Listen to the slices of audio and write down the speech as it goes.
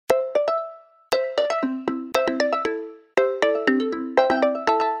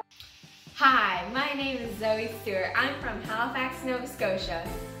name is Zoe Stewart. I'm from Halifax, Nova Scotia.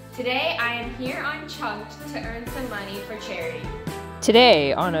 Today I am here on Chunked to earn some money for charity.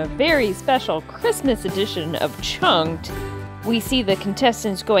 Today, on a very special Christmas edition of Chunked, we see the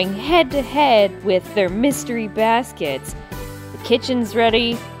contestants going head-to-head with their mystery baskets. The kitchen's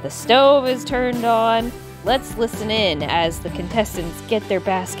ready, the stove is turned on. Let's listen in as the contestants get their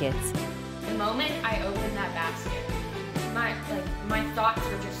baskets. The moment I opened that basket, my thoughts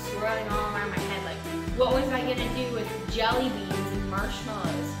were just swirling all around my head. Like, what was I gonna do with jelly beans and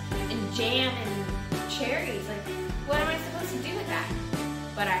marshmallows and jam and cherries? Like, what am I supposed to do with that?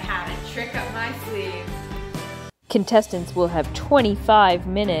 But I had a trick up my sleeve. Contestants will have 25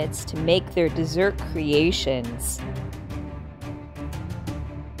 minutes to make their dessert creations.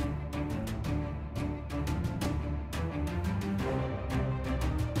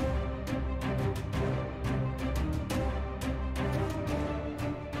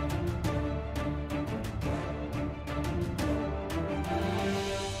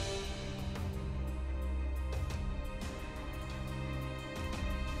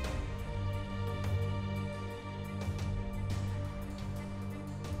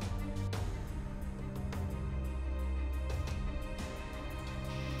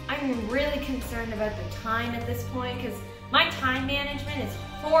 I'm really concerned about the time at this point because my time management is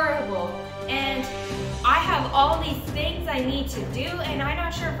horrible and I have all these things I need to do and I'm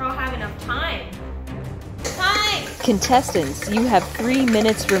not sure if I'll have enough time. Time! Contestants, you have 3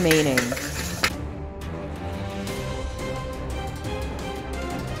 minutes remaining.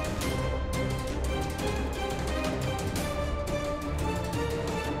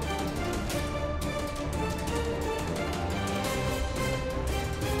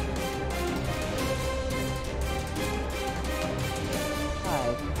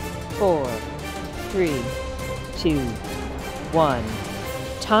 Four, 3, 2, 1.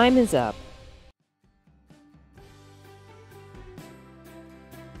 Time is up.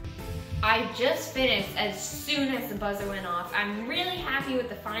 I just finished as soon as the buzzer went off. I'm really happy with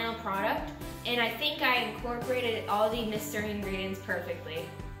the final product and I think I incorporated all the mystery ingredients perfectly.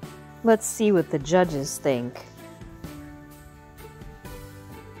 Let's see what the judges think.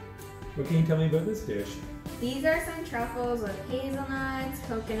 What can you tell me about this dish? These are some truffles with hazelnuts,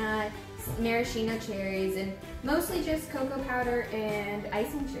 coconut, maraschino cherries, and mostly just cocoa powder and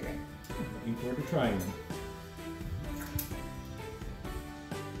icing sugar. Looking forward to trying them.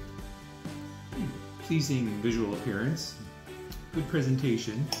 Pleasing visual appearance, good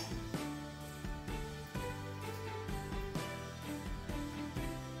presentation.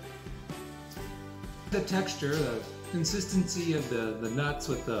 The texture, the consistency of the nuts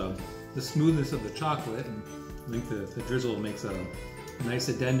with the smoothness of the chocolate, and I think the drizzle makes a nice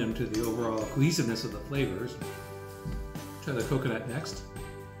addendum to the overall cohesiveness of the flavors. Try the coconut next.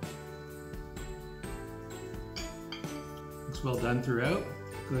 Looks well done throughout.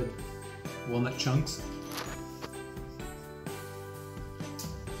 Good walnut chunks.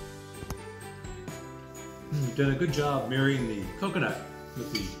 You've done a good job marrying the coconut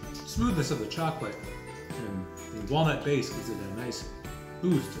with the smoothness of the chocolate, and the walnut base gives it a nice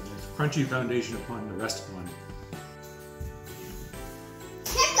boost, a nice crunchy foundation upon the rest of one.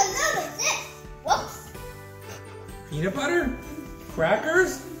 Take a look at this! Whoops! Peanut butter?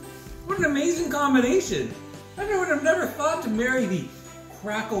 Crackers? What an amazing combination! I would have never thought to marry the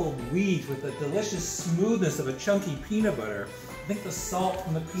crackled wheat with the delicious smoothness of a chunky peanut butter. I think the salt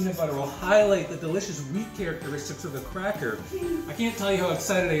from the peanut butter will highlight the delicious wheat characteristics of the cracker. I can't tell you how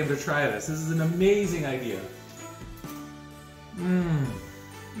excited I am to try this. This is an amazing idea.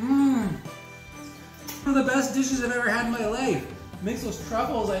 One of the best dishes I've ever had in my life. It makes those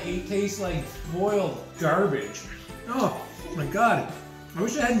truffles I ate taste like boiled garbage. Oh my god. I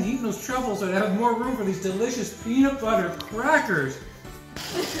wish I hadn't eaten those truffles so I'd have more room for these delicious peanut butter crackers.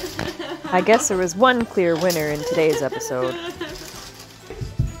 I guess there was one clear winner in today's episode.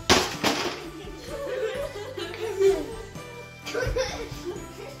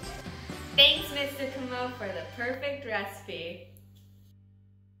 Thanks, Mr. Camo, for the perfect recipe.